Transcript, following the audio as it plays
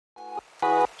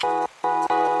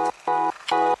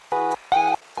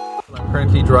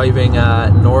currently driving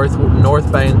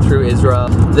northbound through Israel.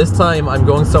 This time I'm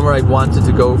going somewhere I've wanted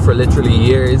to go for literally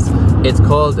years. It's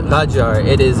called Ghajar.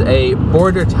 It is a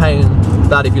border town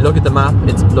that, if you look at the map,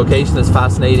 its location is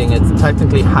fascinating. It's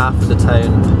technically half of the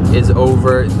town is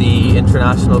over the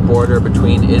international border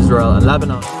between Israel and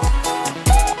Lebanon.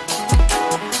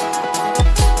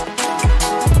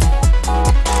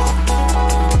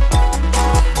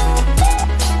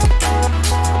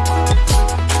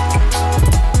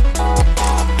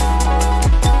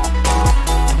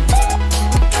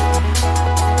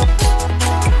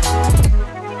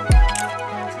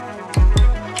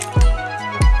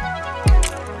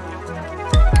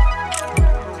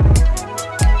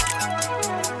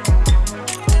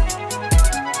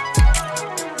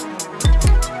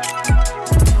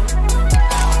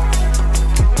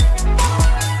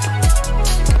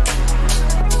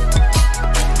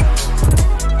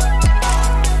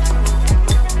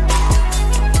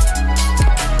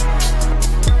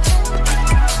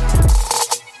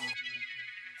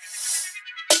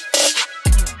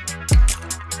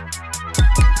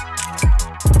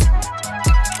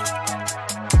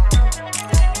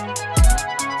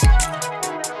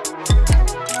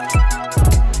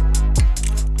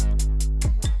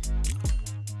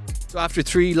 So after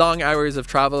 3 long hours of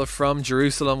travel from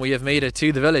Jerusalem, we have made it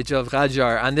to the village of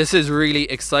Ghajar, and this is really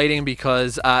exciting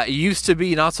because it used to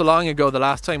be, not so long ago, the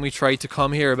last time we tried to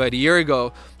come here about a year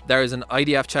ago, there is an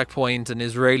IDF checkpoint, an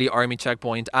Israeli army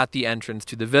checkpoint at the entrance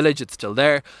to the village. It's still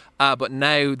there, but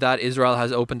now that Israel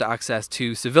has opened access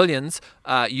to civilians,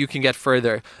 you can get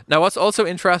further. Now what's also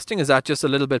interesting is that just a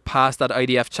little bit past that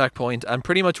IDF checkpoint, and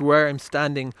pretty much where I'm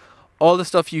standing, all the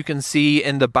stuff you can see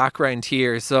in the background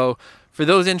here. So for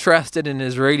those interested in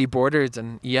Israeli borders,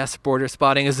 and yes, border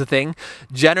spotting is a thing,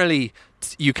 generally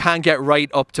you can't get right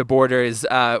up to borders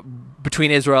between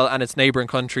Israel and its neighbouring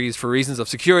countries for reasons of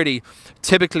security.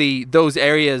 Typically, those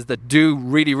areas that do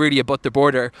really abut the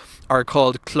border are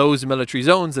called closed military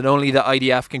zones, and only the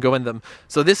IDF can go in them.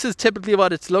 So this is typically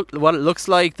what it looks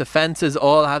like. The fences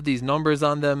all have these numbers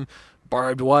on them,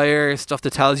 barbed wire, stuff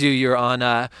that tells you you're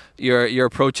on you're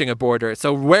approaching a border.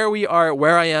 So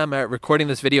where I am recording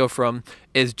this video from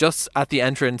is just at the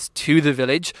entrance to the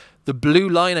village. The blue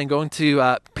line, I'm going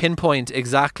to pinpoint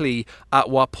exactly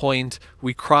at what point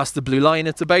we cross the blue line.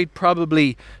 It's about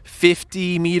probably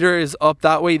 50 meters up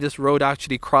that way. This road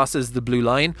actually crosses the blue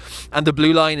line, and the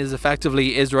blue line is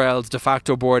effectively Israel's de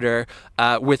facto border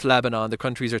with Lebanon. The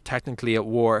countries are technically at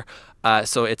war,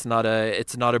 so it's not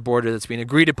a border that's been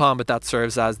agreed upon, but that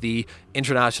serves as the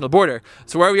international border.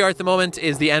 So where we are at the moment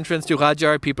is the entrance to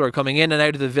Ghajar. People are coming in and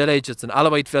out of the village. It's an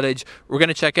Alawite village. We're going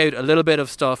to check out a little bit of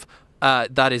stuff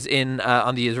that is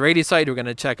on the Israeli side. We're going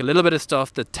to check a little bit of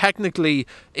stuff that technically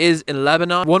is in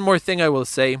Lebanon. One more thing I will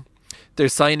say,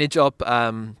 there's signage up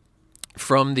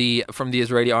from the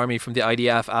Israeli army, from the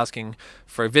IDF, asking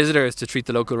for visitors to treat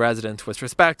the local resident with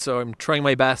respect. So I'm trying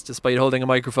my best, despite holding a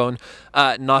microphone,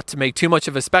 not to make too much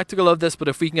of a spectacle of this, but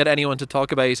if we can get anyone to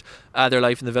talk about their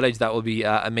life in the village, that will be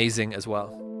amazing as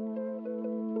well.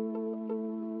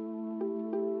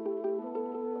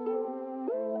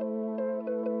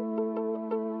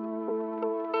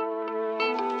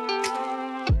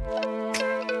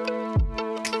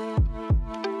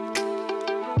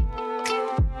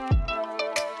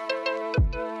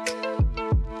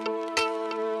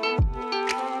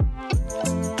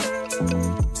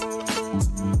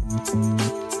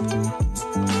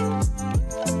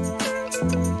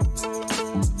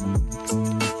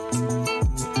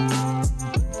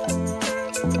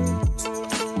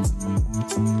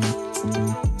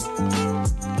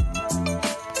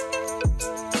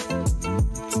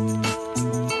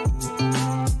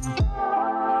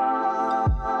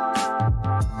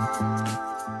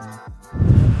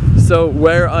 So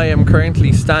where I am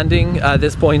currently standing at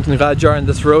this point in Ghajar on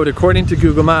this road, according to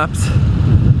Google Maps,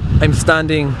 I'm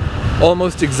standing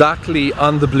almost exactly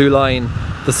on the blue line.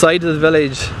 The side of the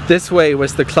village this way,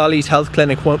 was the Clalit Health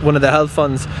Clinic, one of the health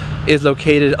funds, is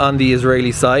located on the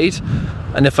Israeli side.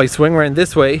 And if I swing around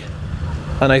this way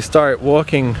and I start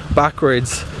walking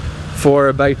backwards for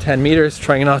about 10 meters,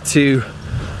 trying not to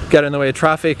get in the way of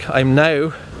traffic, I'm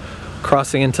now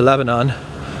crossing into Lebanon.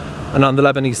 And on the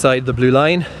Lebanese side, the blue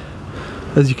line,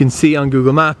 as you can see on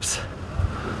Google Maps,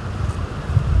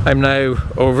 I'm now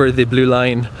over the blue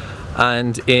line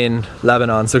and in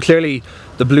Lebanon. So clearly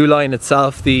the blue line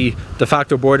itself, the de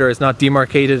facto border, is not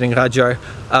demarcated in Ghajar,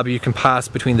 but you can pass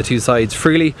between the two sides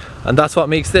freely, and that's what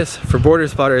makes this, for border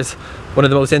spotters, one of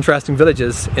the most interesting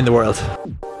villages in the world.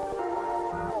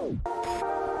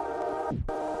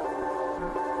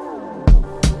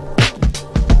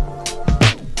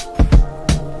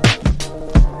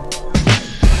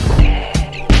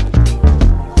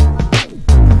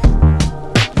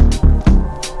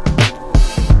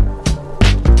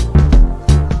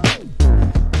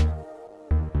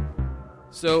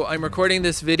 So I'm recording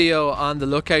this video on the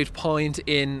lookout point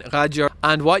in Ghajar,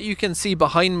 and what you can see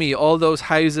behind me, all those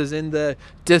houses in the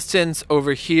distance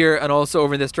over here and also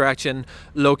over in this direction,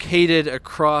 located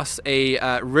across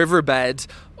a riverbed,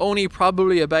 only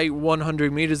probably about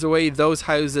 100 meters away. Those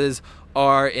houses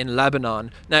are in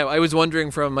Lebanon. Now, I was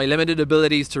wondering, from my limited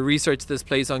abilities to research this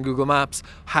place on Google Maps,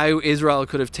 how Israel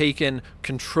could have taken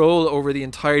control over the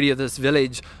entirety of this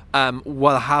village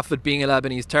while half of it being a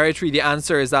Lebanese territory. The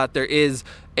answer is that there is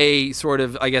a sort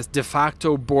of, I guess, de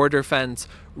facto border fence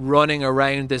running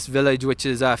around this village, which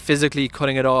is physically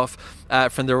cutting it off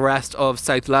from the rest of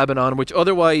South Lebanon, which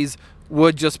otherwise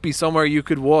would just be somewhere you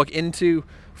could walk into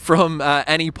from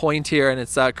any point here, and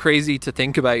it's crazy to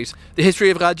think about. The history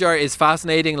of Ghajar is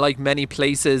fascinating. Like many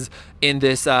places in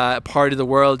this part of the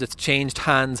world, it's changed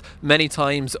hands many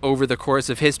times over the course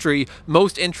of history.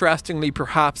 Most interestingly,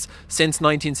 perhaps, since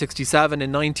 1967.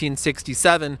 In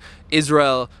 1967,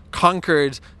 Israel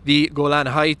conquered the Golan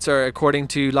Heights, or according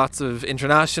to lots of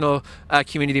international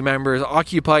community members,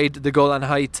 occupied the Golan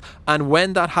Heights. And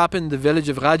when that happened, the village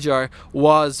of Ghajar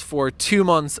was for 2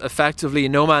 months effectively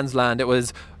no man's land. It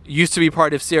was used to be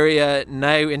part of Syria,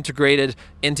 now integrated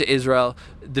into Israel.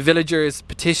 The villagers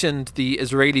petitioned the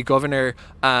Israeli governor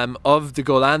of the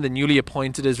Golan, the newly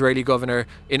appointed Israeli governor,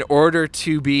 in order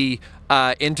to be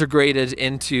integrated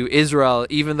into Israel,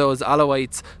 even though as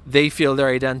Alawites they feel their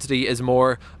identity is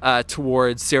more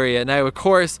towards Syria. Now, of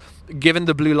course, given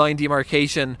the blue line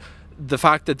demarcation, the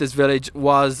fact that this village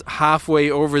was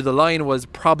halfway over the line was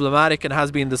problematic and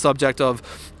has been the subject of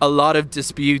a lot of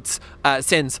disputes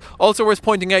since. Also worth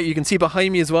pointing out, you can see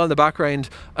behind me as well in the background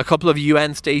a couple of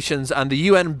UN stations, and the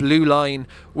UN blue line,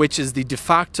 which is the de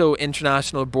facto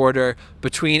international border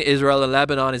between Israel and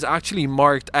Lebanon, is actually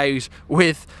marked out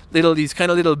with these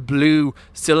kind of little blue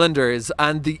cylinders,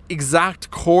 and the exact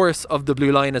course of the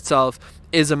blue line itself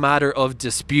is a matter of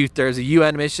dispute. There's a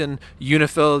UN mission,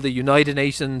 UNIFIL, the United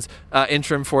Nations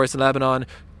Interim Force in Lebanon.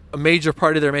 A major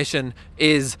part of their mission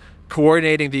is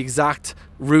coordinating the exact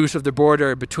route of the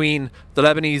border between the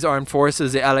Lebanese Armed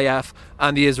Forces, the LAF,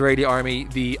 and the Israeli Army,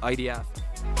 the IDF.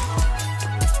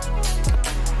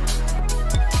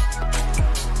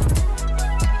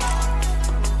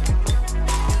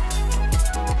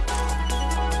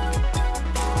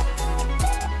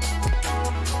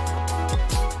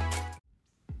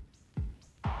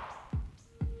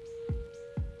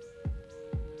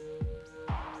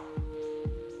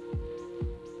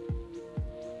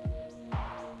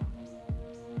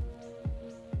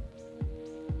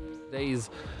 Today's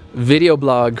video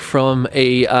blog from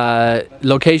a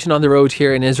location on the road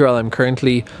here in Israel. I'm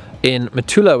currently in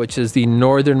Metula, which is the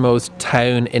northernmost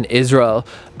town in Israel,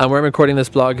 and where I'm recording this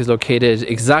blog is located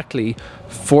exactly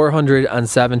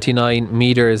 479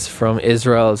 meters from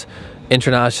Israel's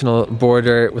international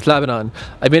border with Lebanon.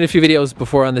 I've made a few videos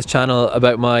before on this channel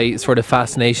about my sort of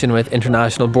fascination with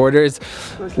international borders.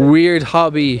 Weird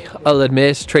hobby, I'll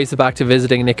admit, trace it back to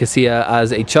visiting Nicosia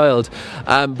as a child.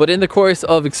 But in the course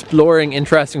of exploring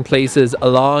interesting places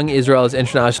along Israel's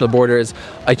international borders,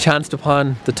 I chanced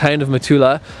upon the town of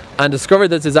Metula and discovered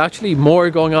that there's actually more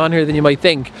going on here than you might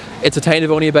think. It's a town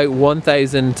of only about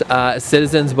 1,000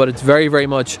 citizens, but it's very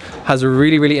much has a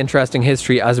really interesting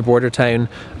history as a border town,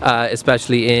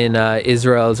 especially in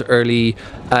Israel's early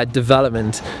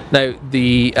development. Now,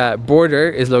 the border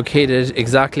is located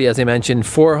exactly as I mentioned,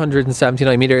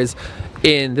 479 meters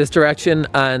in this direction,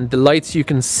 and the lights you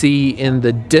can see in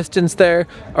the distance there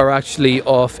are actually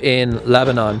off in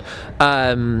Lebanon.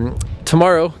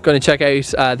 Tomorrow, going to check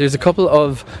out, there's a couple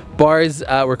of bars.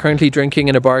 We're currently drinking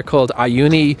in a bar called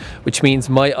Ayouni, which means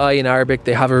my eye in Arabic.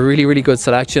 They have a really good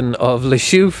selection of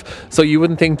leshouf, so you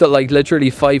wouldn't think that like literally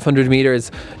 500 meters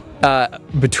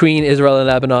between Israel and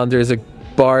Lebanon there's a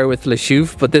bar with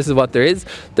leshouf, but this is what there is.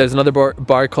 There's another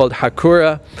bar called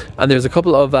Hakura, and there's a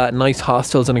couple of nice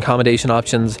hostels and accommodation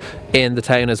options in the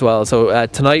town as well. So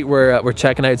tonight we're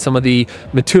checking out some of the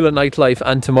Metula nightlife,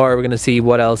 and tomorrow we're going to see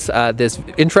what else this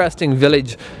interesting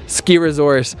village ski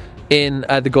resort in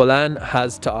the Golan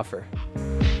has to offer.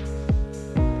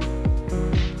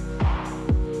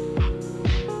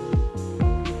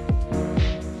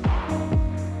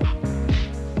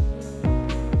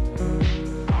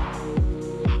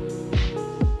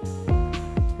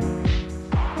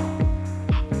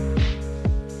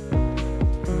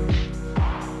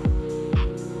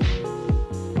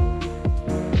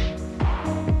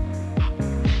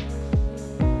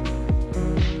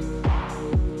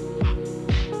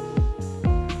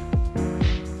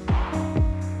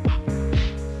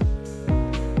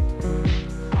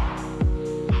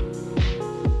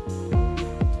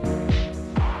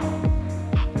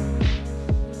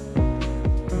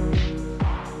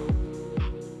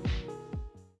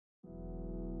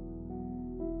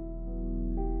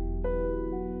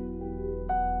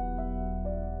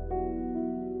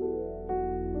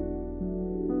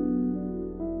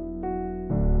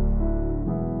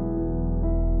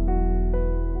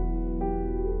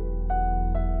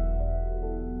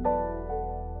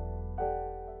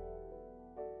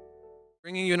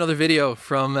 Bringing you another video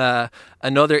from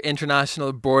another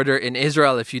international border in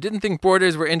Israel. If you didn't think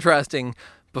borders were interesting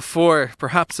before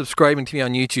perhaps subscribing to me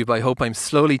on YouTube, I hope I'm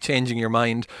slowly changing your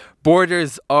mind.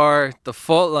 Borders are the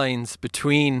fault lines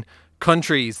between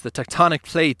countries, the tectonic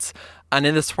plates, and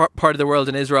in this part of the world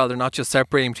in Israel, they're not just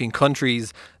separating between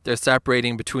countries, they're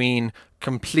separating between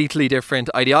completely different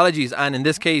ideologies. And in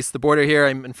this case, the border here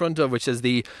I'm in front of, which is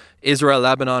the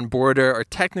Israel-Lebanon border, or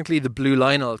technically the blue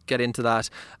line, I'll get into that,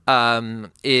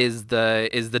 is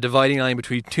the dividing line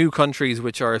between two countries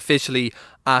which are officially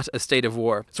at a state of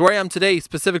war. So where I am today,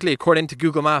 specifically according to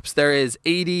Google Maps, there is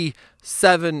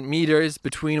 87 meters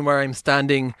between where I'm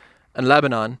standing and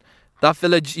Lebanon. That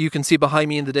village you can see behind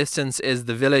me in the distance is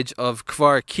the village of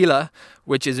Kfar Kila,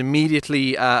 which is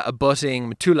immediately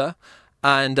abutting Metula.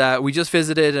 And we just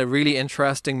visited a really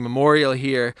interesting memorial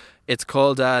here. It's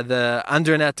called the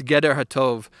Andernet Ghajar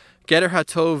HaTov. Ghajar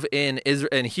HaTov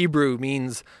in Hebrew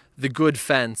means the good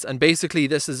fence. And basically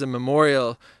this is a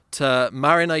memorial to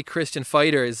Maronite Christian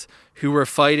fighters who were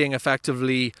fighting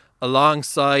effectively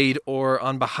alongside or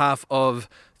on behalf of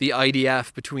the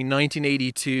IDF between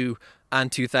 1982 and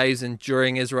 2000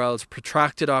 during Israel's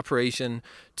protracted operation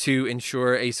to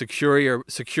ensure a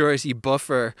security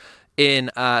buffer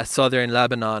in southern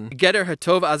Lebanon. Ghajar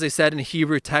HaTov, as I said in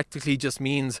Hebrew, technically just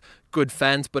means good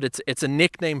fence, but it's a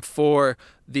nickname for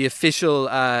the official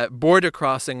border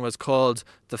crossing was called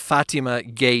the Fatima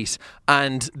Gate.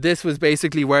 And this was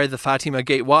basically where the Fatima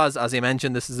Gate was. As I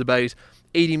mentioned, this is about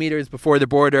 80 meters before the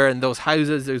border, and those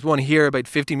houses, there's one here about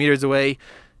 50 meters away.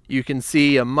 You can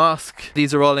see a mosque.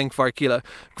 These are all in Kfar Kila.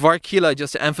 Kfar Kila,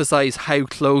 just to emphasize how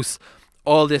close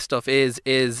all this stuff is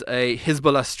a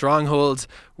Hezbollah stronghold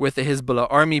with a Hezbollah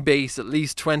army base, at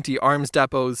least 20 arms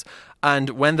depots.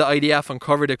 And when the IDF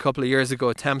uncovered a couple of years ago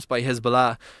attempts by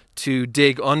Hezbollah to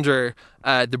dig under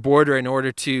the border in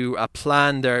order to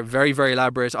plan their very, very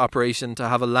elaborate operation to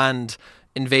have a land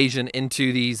invasion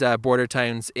into these border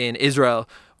towns in Israel,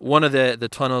 one of the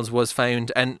tunnels was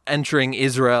found and entering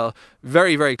Israel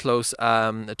very, very close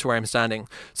to where I'm standing.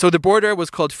 So the border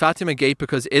was called Fatima Gate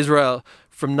because Israel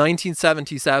from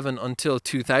 1977 until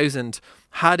 2000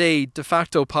 had a de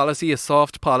facto policy, a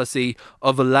soft policy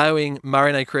of allowing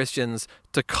Maronite Christians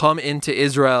to come into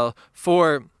Israel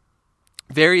for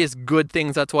various good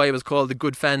things. That's why it was called the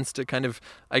good fence, to kind of,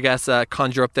 I guess,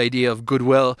 conjure up the idea of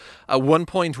goodwill. At one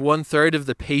point, 1/3 of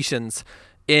the patients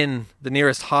in the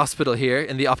nearest hospital here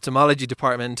in the ophthalmology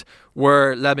department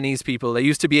were Lebanese people. They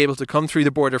used to be able to come through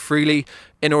the border freely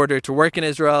in order to work in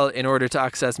Israel, in order to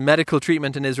access medical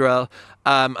treatment in Israel,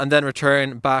 and then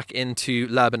return back into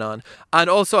Lebanon. And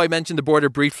also, I mentioned the border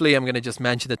briefly. I'm going to just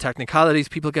mention the technicalities.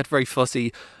 People get very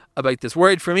fussy about this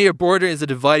word. For me, a border is a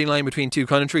dividing line between two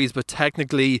countries, but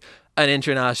technically an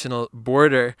international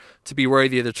border, to be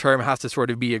worthy of the term, has to sort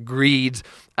of be agreed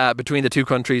between the two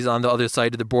countries on the other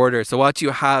side of the border. So what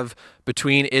you have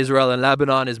between Israel and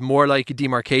Lebanon is more like a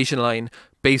demarcation line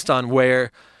based on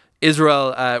where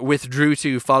Israel withdrew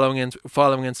to following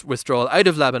its withdrawal out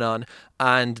of Lebanon,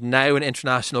 and now an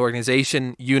international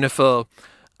organization, UNIFIL,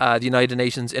 the United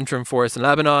Nations Interim Force in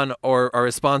Lebanon, are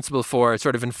responsible for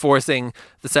sort of enforcing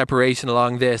the separation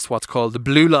along this, what's called the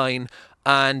blue line,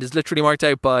 and is literally marked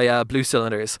out by blue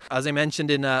cylinders. As I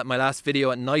mentioned in my last video,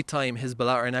 at night time,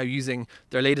 Hezbollah are now using,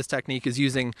 their latest technique is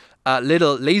using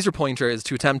little laser pointers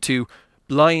to attempt to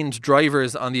blind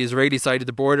drivers on the Israeli side of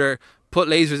the border, put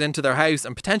lasers into their house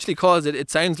and potentially cause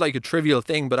it sounds like a trivial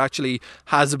thing, but actually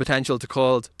has the potential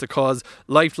to cause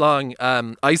lifelong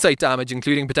eyesight damage,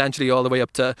 including potentially all the way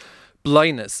up to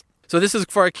blindness. So this is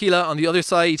Kfar Kila. On the other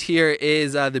side here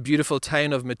is the beautiful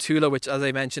town of Metula, which, as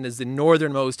I mentioned, is the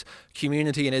northernmost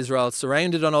community in Israel,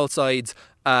 surrounded on all sides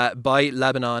by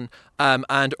Lebanon.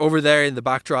 And over there in the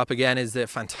backdrop again is the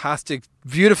fantastic,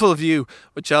 beautiful view,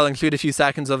 which I'll include a few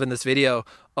seconds of in this video,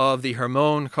 of the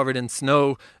Hermon covered in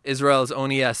snow, Israel's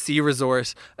only a ski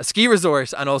resort,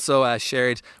 and also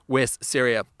shared with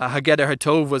Syria. Ghajar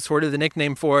HaTov was sort of the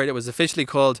nickname for it. It was officially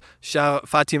called Shah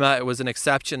Fatima. It was an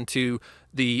exception to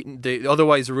the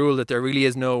otherwise rule that there really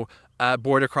is no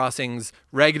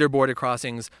regular border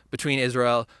crossings between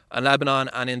Israel and Lebanon.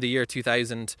 And in the year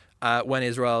 2000, when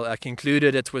Israel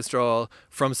concluded its withdrawal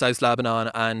from South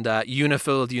Lebanon, and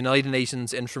UNIFIL, the United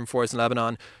Nations Interim Force in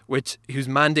Lebanon, whose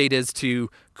mandate is to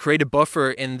create a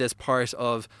buffer in this part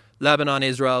of Lebanon,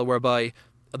 Israel, whereby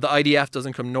the IDF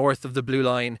doesn't come north of the blue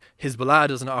line, Hezbollah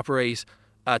doesn't operate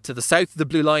to the south of the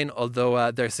blue line,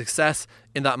 although their success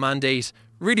in that mandate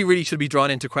really should be drawn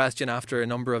into question after a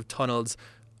number of tunnels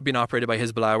being operated by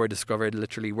Hezbollah were discovered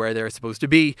literally where they're supposed to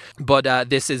be. But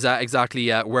this is exactly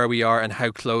where we are and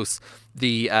how close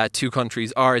the two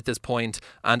countries are at this point.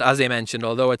 And as I mentioned,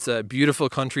 although it's a beautiful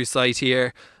countryside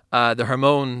here, the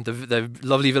Hermon, the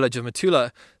lovely village of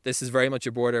Metula, this is very much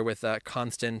a border with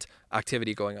constant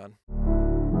activity going on.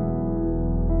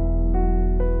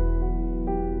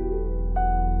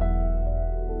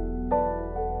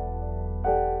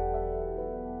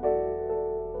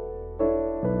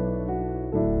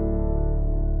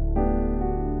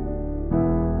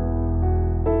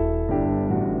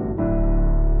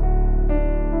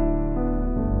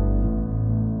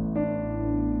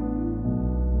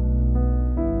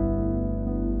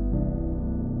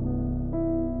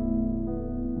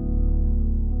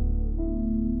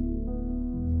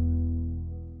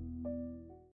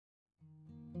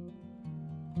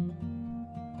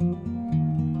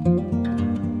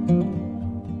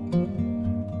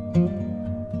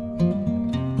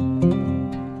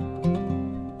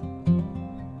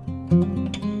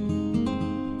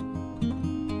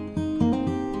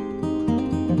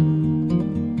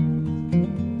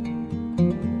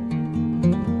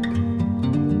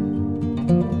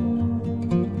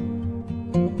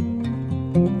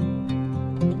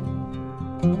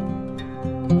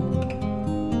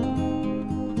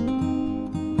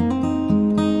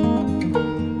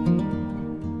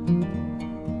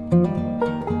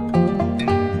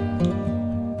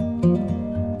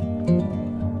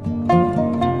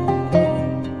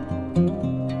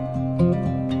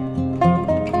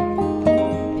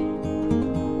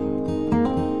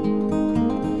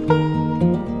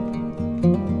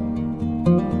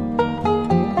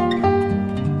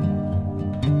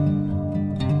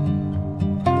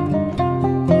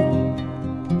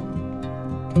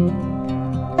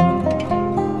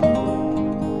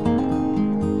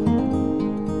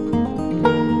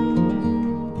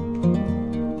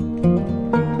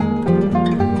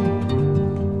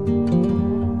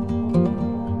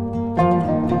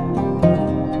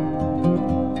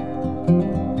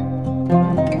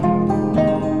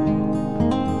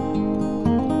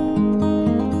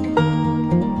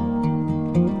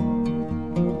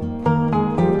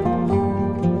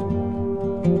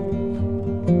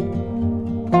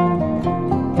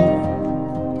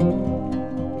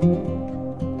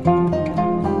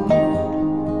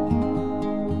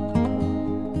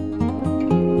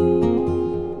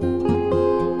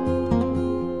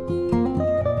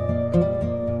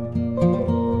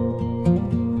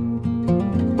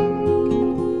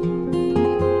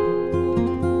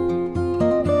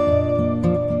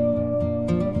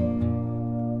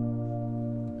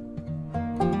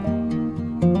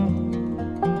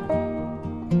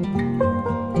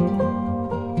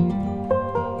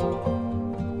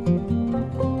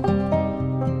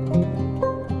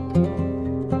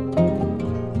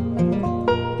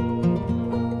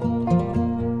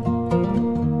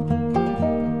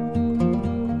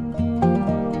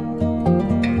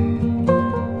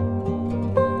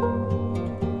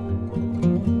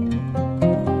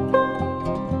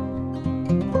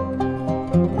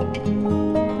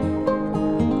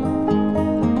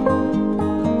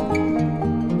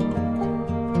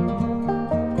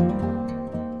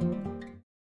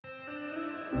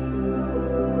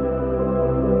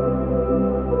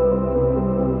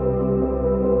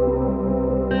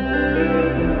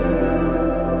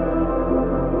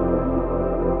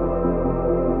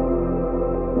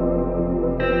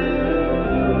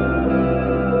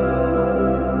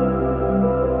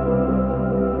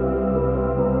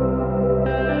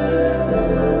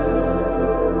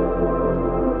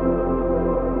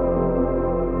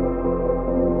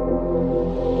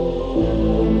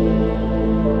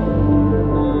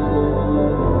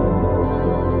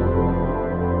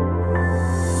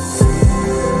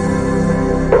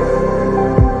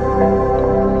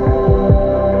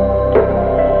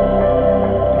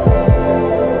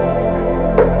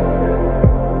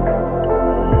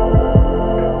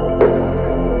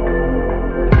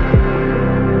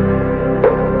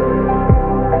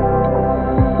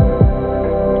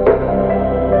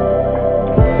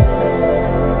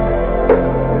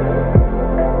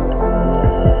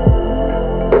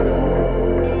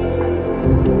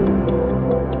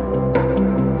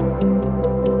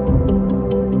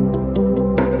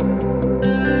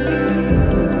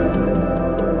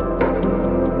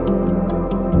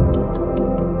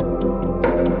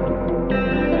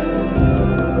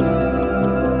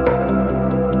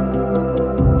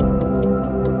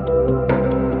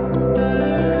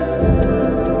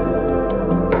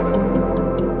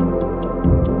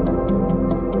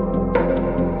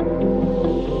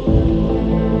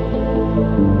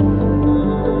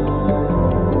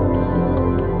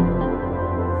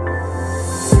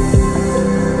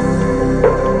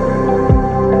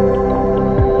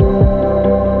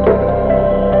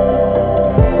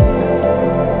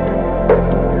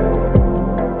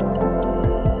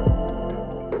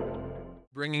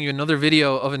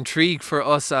 video of intrigue for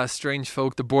us strange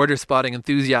folk, the border spotting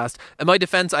enthusiast. In my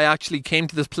defense, I actually came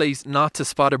to this place not to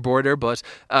spot a border, but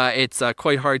it's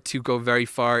quite hard to go very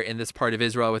far in this part of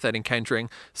Israel without encountering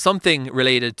something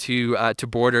related to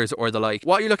borders or the like.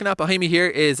 What you're looking at behind me here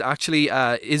is actually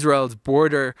Israel's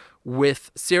border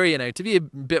with Syria. Now, to be a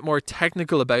bit more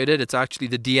technical about it, it's actually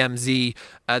the DMZ,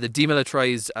 the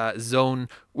demilitarized zone,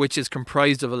 which is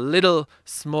comprised of a little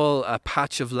small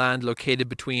patch of land located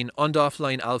between UNDOF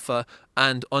Line Alpha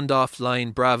and UNDOF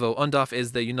Line Bravo. UNDOF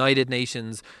is the United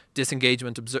Nations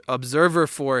Disengagement Observer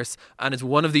Force, and it's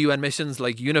one of the UN missions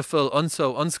like UNIFIL,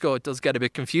 UNSO, UNSCO, it does get a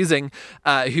bit confusing,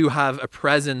 who have a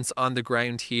presence on the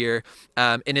ground here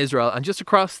in Israel. And just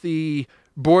across the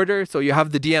border, so you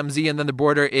have the DMZ, and then the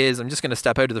border is, I'm just going to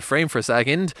step out of the frame for a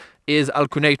second, is Al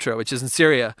Quneitra, which is in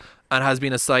Syria and has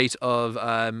been a site of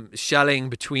shelling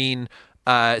between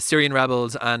Syrian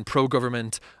rebels and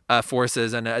pro-government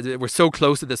forces, and we're so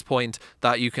close at this point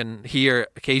that you can hear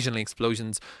occasionally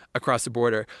explosions across the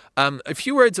border. A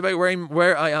few words about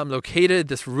where I am located,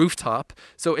 this rooftop.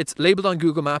 So it's labelled on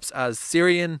Google Maps as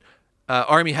Syrian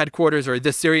Army Headquarters, or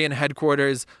the Syrian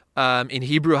Headquarters. In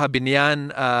Hebrew,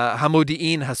 Habinyan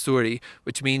Hamodi'in Hasuri,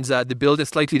 which means the building,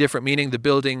 slightly different meaning, the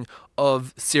building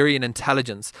of Syrian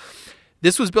intelligence.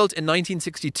 This was built in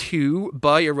 1962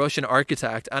 by a Russian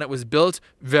architect, and it was built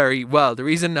very well. The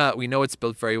reason we know it's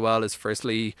built very well is,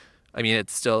 firstly, I mean,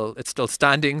 it's still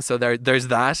standing, so there's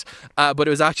that. But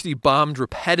it was actually bombed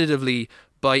repetitively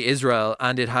by Israel,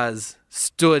 and it has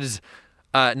stood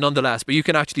nonetheless. But you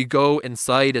can actually go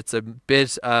inside. It's a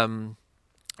bit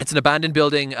it's an abandoned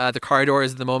building. The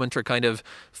corridors at the moment are kind of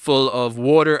full of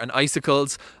water and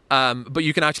icicles, but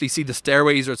you can actually see the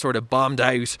stairways are sort of bombed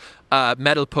out,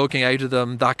 metal poking out of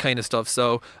them, that kind of stuff.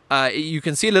 So you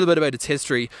can see a little bit about its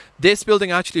history. This building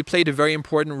actually played a very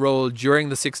important role during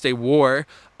the Six-Day War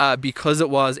because it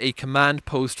was a command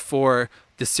post for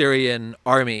the Syrian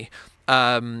army.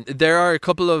 There are a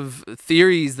couple of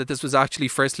theories that this was actually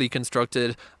firstly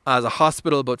constructed as a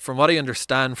hospital, but from what I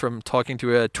understand from talking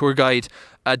to a tour guide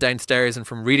downstairs and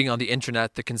from reading on the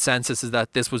internet, the consensus is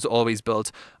that this was always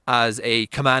built as a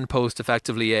command post,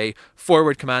 effectively a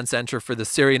forward command center for the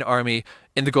Syrian army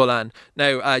in the Golan.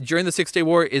 Now, during the Six-Day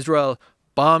War, Israel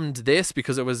bombed this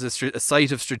because it was a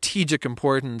site of strategic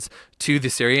importance to the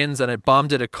Syrians, and it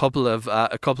bombed it a couple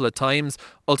of times.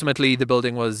 Ultimately, the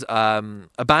building was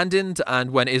abandoned,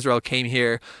 and when Israel came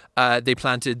here, they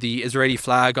planted the Israeli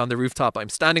flag on the rooftop I'm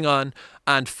standing on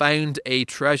and found a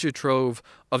treasure trove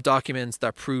of documents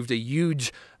that proved a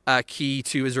huge key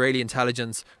to Israeli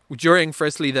intelligence during,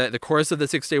 firstly, the course of the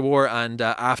Six-Day War, and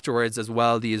afterwards as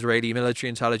well, the Israeli military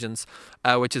intelligence,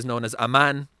 which is known as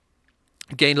Aman.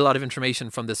 Gained a lot of information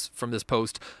from this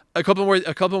post. A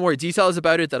couple more details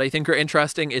about it that I think are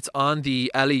interesting. It's on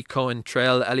the Eli Cohen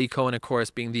trail. Eli Cohen, of course,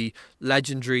 being the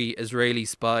legendary Israeli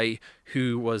spy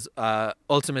who was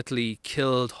ultimately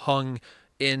killed, hung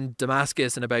in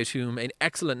Damascus, and about whom an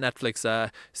excellent Netflix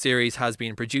series has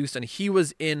been produced. And he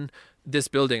was in this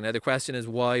building. Now the question is,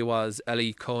 why was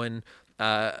Eli Cohen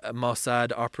a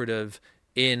Mossad operative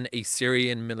in a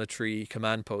Syrian military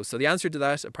command post? So the answer to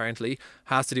that apparently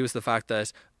has to do with the fact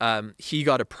that he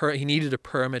needed a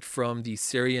permit from the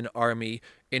Syrian army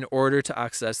in order to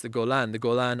access the Golan. The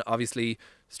Golan, obviously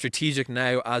strategic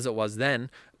now as it was then,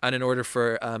 and in order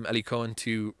for Eli Cohen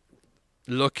to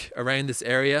look around this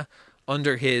area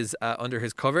under his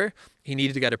cover, he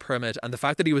needed to get a permit. And the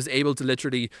fact that he was able to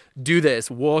literally do this,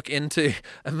 walk into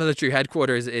a military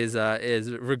headquarters,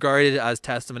 is regarded as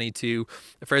testimony to,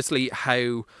 firstly,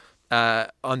 how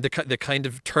on the kind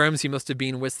of terms he must have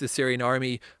been with the Syrian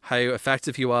army, how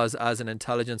effective he was as an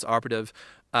intelligence operative,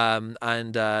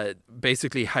 and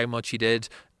basically how much he did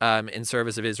in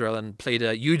service of Israel, and played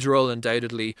a huge role,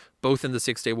 undoubtedly, both in the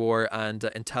Six-Day War and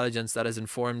intelligence that has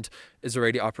informed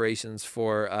Israeli operations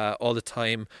for all the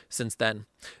time since then.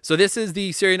 So this is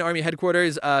the Syrian army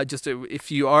headquarters.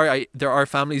 If you are, there are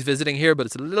families visiting here, but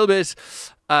it's a little bit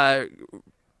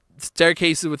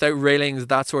staircases without railings,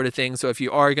 that sort of thing. So if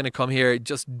you are going to come here,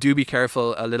 just do be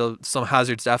careful. Some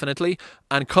hazards definitely,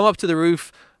 and come up to the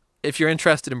roof if you're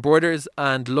interested in borders,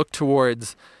 and look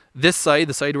towards this side,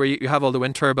 the side where you have all the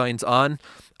wind turbines on,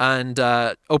 and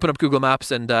open up Google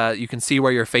Maps, and you can see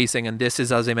where you're facing. And this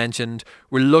is, as I mentioned,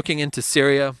 we're looking into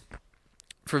Syria.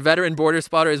 For veteran border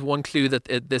spotters, one clue that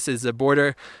this is a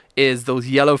border is those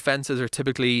yellow fences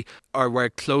are where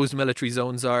closed military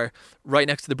zones are right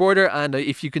next to the border. And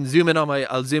if you can zoom in on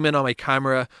I'll zoom in on my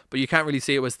camera, but you can't really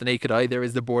see it with the naked eye. There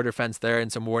is the border fence there and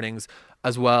some warnings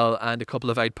as well, and a couple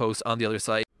of outposts on the other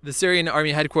side. The Syrian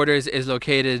army headquarters is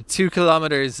located 2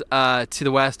 kilometers to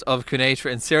the west of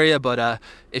Quneitra in Syria, but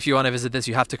if you want to visit this,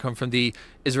 you have to come from the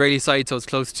Israeli side, so it's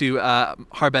close to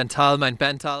Har Bental, Mount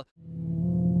Bental.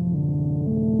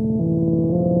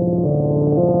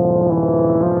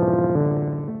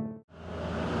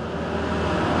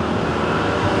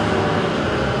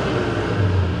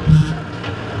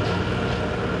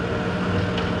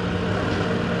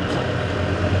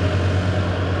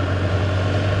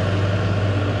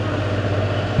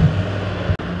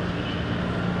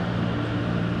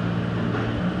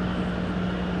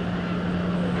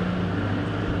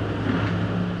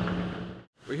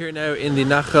 We're here now in the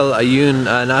Nahal Iyoun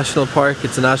National Park.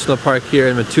 It's a national park here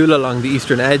in Metula along the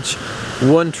eastern edge.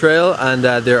 One trail, and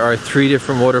there are 3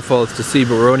 different waterfalls to see,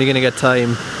 but we're only going to get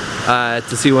time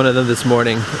to see one of them this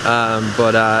morning,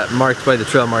 but marked by the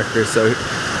trail markers. So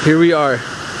here we are.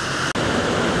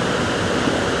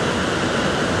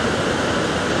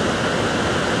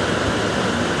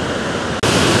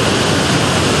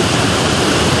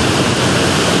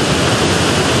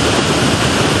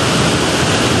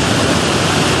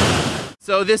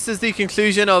 So this is the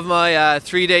conclusion of my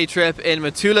 3-day trip in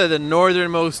Metula, the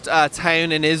northernmost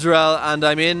town in Israel, and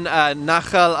I'm in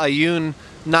Nahal Iyoun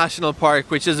National Park,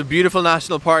 which is a beautiful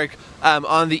national park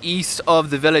on the east of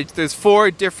the village. There's 4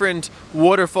 different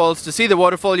waterfalls to see. The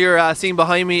waterfall you're seeing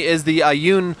behind me is the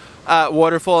Ayouni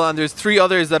waterfall, and there's 3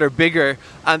 others that are bigger,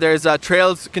 and there's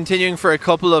trails continuing for a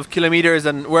couple of kilometers,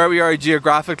 and where we are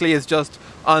geographically is just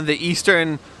on the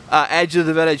eastern edge of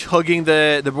the village, hugging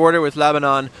the border with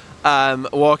Lebanon.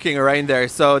 Walking around there.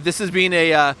 So this has been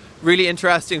a really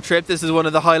interesting trip. This is one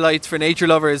of the highlights for nature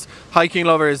lovers, hiking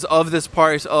lovers of this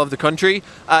part of the country.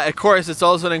 Of course, it's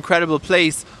also an incredible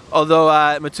place, although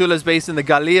Metula is based in the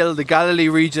Galilee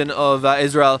region of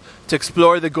Israel, to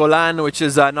explore the Golan, which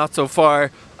is not so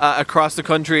far across the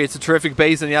country. It's a terrific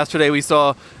base, and yesterday we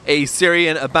saw a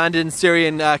abandoned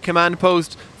Syrian command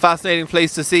post. Fascinating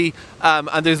place to see,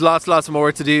 and there's lots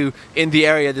more to do in the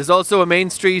area. There's also a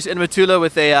main street in Metula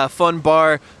with a fun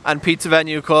bar and pizza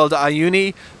venue called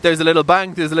Ayouni. There's a little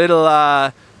bank, there's a little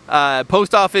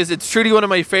post office. It's truly one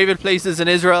of my favorite places in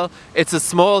Israel. It's a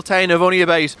small town of only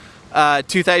about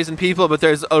 2,000 people, but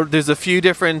there's a few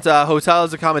different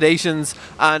hotels, accommodations,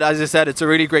 and as I said, it's a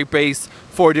really great base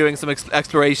for doing some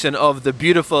exploration of the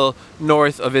beautiful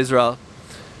north of Israel.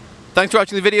 Thanks for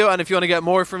watching the video, and if you want to get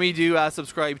more from me, do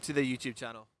subscribe to the YouTube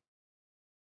channel.